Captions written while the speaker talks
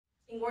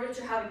in order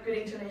to have a good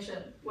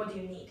intonation, what do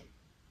you need?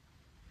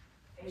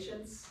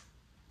 Patience,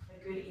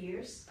 good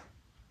ears,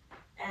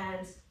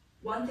 and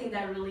one thing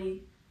that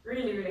really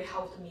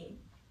helped me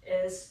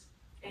is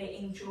an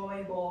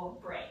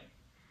enjoyable brain.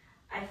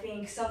 I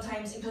think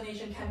sometimes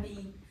intonation can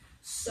be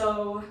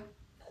so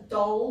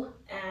dull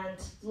and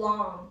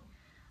long,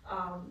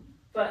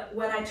 but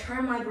when I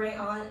turn my brain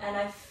on and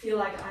I feel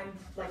like I'm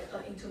like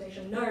an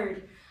intonation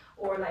nerd,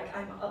 or like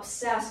I'm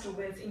obsessed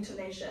with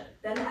intonation,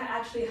 then that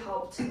actually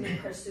helped me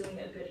pursuing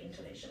a good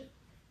intonation.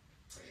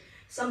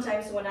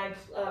 Sometimes when I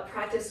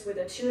practice with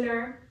a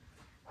tuner,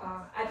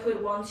 I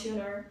put one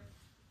tuner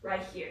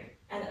right here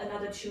and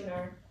another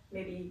tuner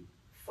maybe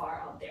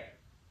far out there.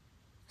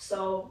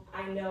 So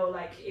I know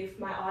like if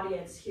my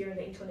audience hearing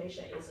the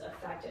intonation is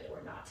affected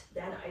or not,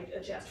 then I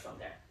adjust from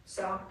there.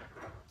 So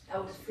I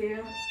would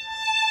feel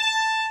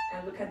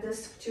and look at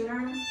this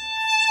tuner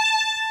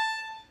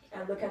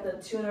and look at the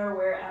tuner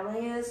where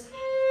Ellen is.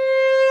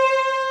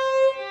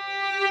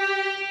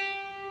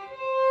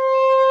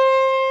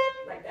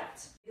 Like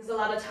that. Because a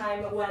lot of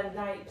time when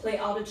I play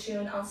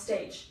auto-tune on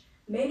stage,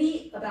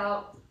 maybe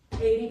about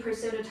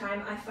 80% of the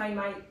time I find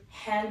my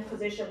hand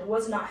position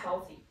was not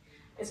healthy.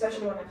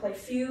 Especially when I play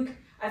fugue,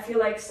 I feel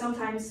like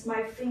sometimes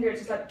my fingers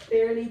just like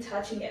barely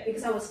touching it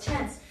because I was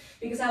tense,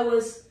 because I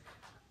was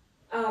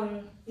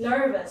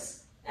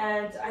nervous,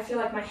 and I feel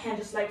like my hand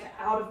just like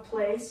out of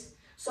place.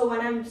 So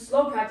when I'm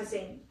slow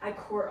practicing, I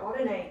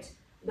coordinate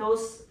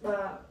those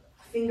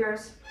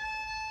fingers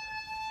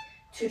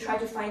to try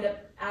to find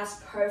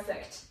as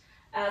perfect,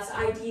 as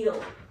ideal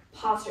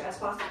posture as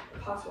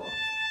possible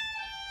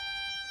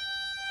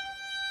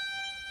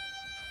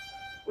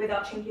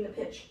without changing the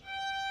pitch.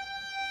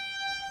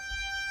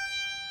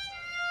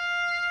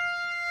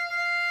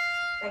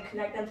 And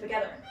connect them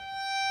together.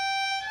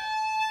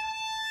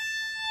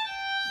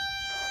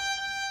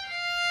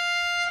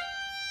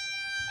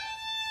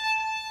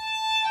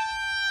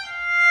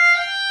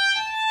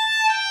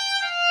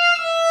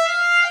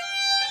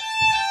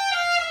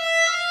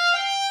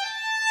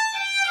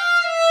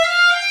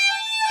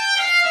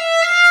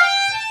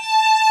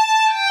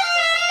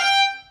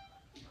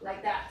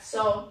 Like that.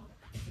 So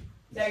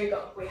there you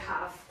go. We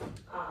have,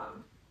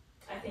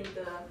 I think,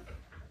 the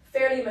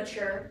fairly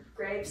mature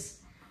grapes.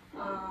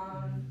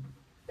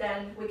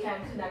 Then we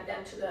can connect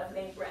them to the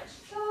main branch.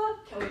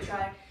 Can we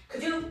try?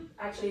 Could you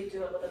actually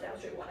do a little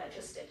demonstrate what I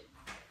just did?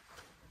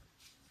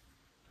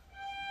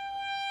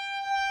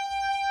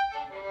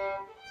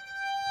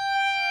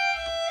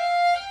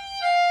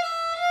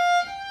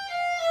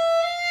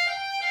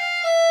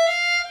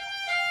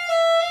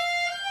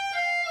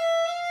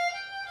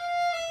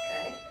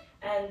 Okay.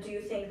 And do you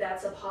think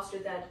that's a posture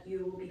that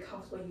you will be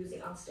comfortable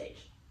using on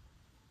stage?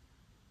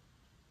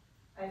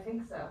 I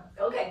think so.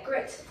 Okay,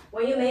 great.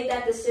 When you made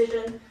that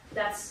decision,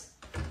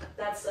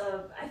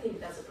 I think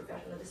that's a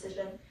professional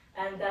decision,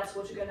 and that's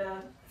what you're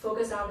gonna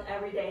focus on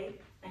every day,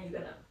 and you're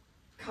gonna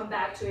come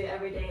back to it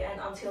every day, and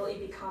until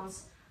it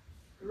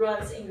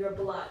runs in your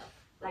blood,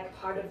 like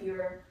part of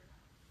your.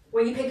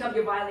 When you pick up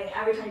your violin,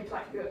 every time you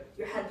play,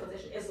 your hand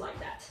position is like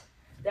that.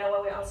 Then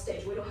when we're on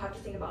stage, we don't have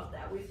to think about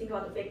that. We think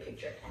about the big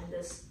picture, and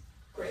this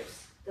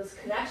grapes, those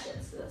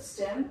connections, the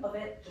stem of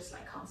it just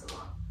like comes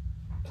along.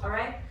 All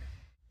right.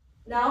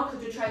 Now,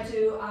 could you try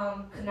to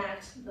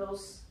connect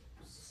those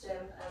stem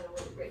and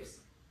the grapes?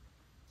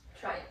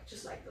 Try it,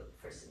 just like the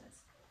first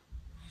sentence.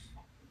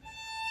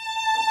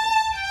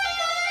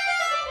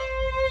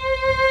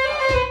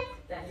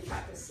 Then you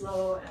practice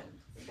slow and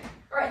okay.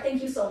 All right,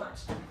 thank you so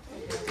much.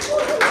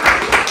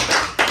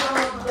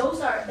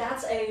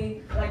 That's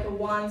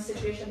one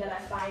situation that I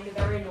find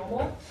very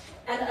normal,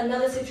 and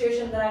another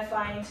situation that I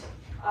find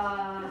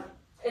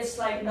it's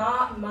like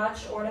not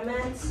much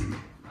ornaments.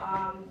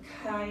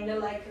 Kind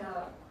of like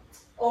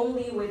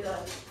only with a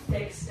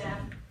thick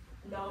stem,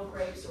 no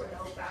grapes or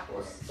no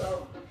baffles.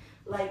 So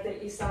like the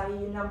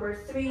Isai number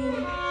 3.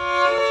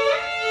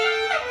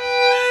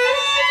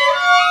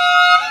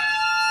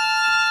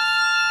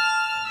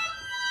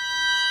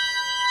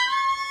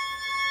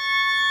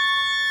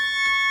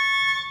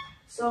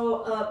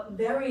 So a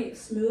very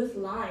smooth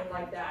line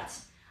like that,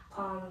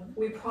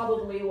 we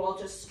probably will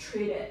just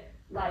treat it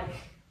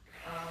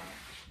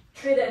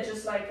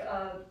just like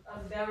a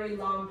very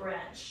long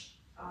branch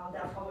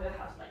that probably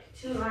has like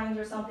 2 lines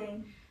or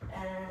something,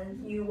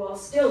 and you will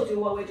still do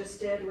what we just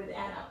did with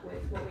Anna,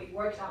 with what we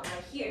worked on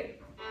right here.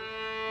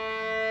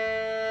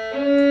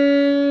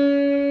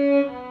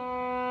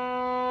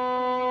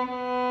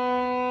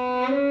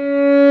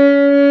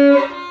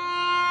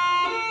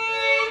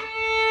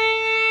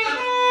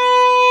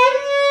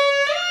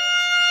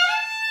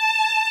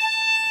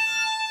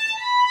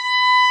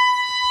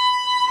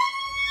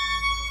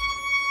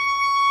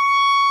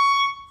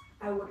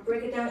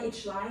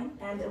 Each line,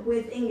 and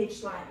within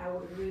each line I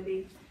would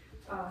really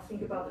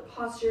think about the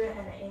posture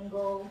and the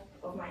angle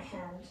of my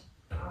hand,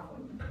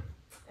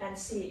 and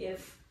see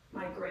if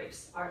my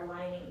grapes are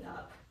lining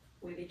up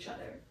with each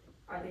other.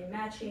 Are they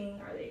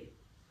matching? Are they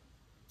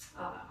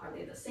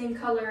the same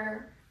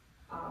color?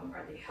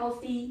 Are they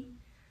healthy?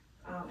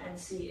 And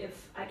see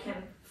if I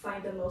can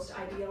find the most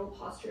ideal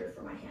posture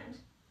for my hand.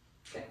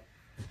 Okay.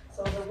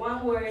 So the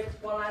one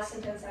last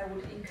sentence I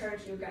would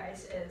encourage you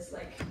guys is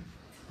like,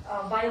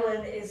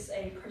 violin is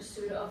a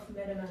pursuit of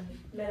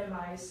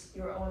minimize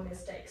your own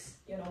mistakes.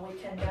 You know, we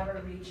can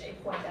never reach a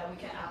point that we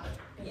can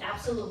be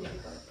absolutely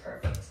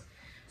perfect.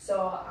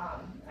 So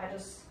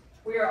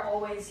we are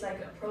always like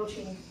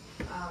approaching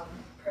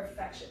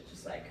perfection,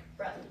 just like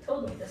Bradley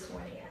told me this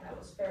morning, and I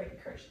was very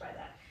encouraged by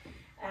that.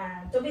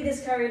 And don't be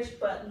discouraged,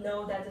 but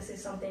know that this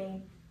is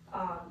something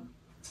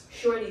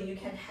surely you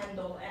can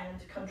handle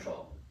and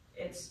control.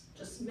 It's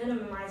just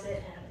minimize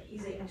it and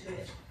ease it into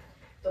it.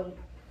 Don't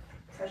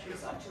pressure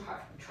yourself too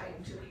hard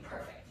trying to be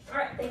perfect. All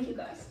right, thank you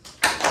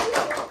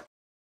guys.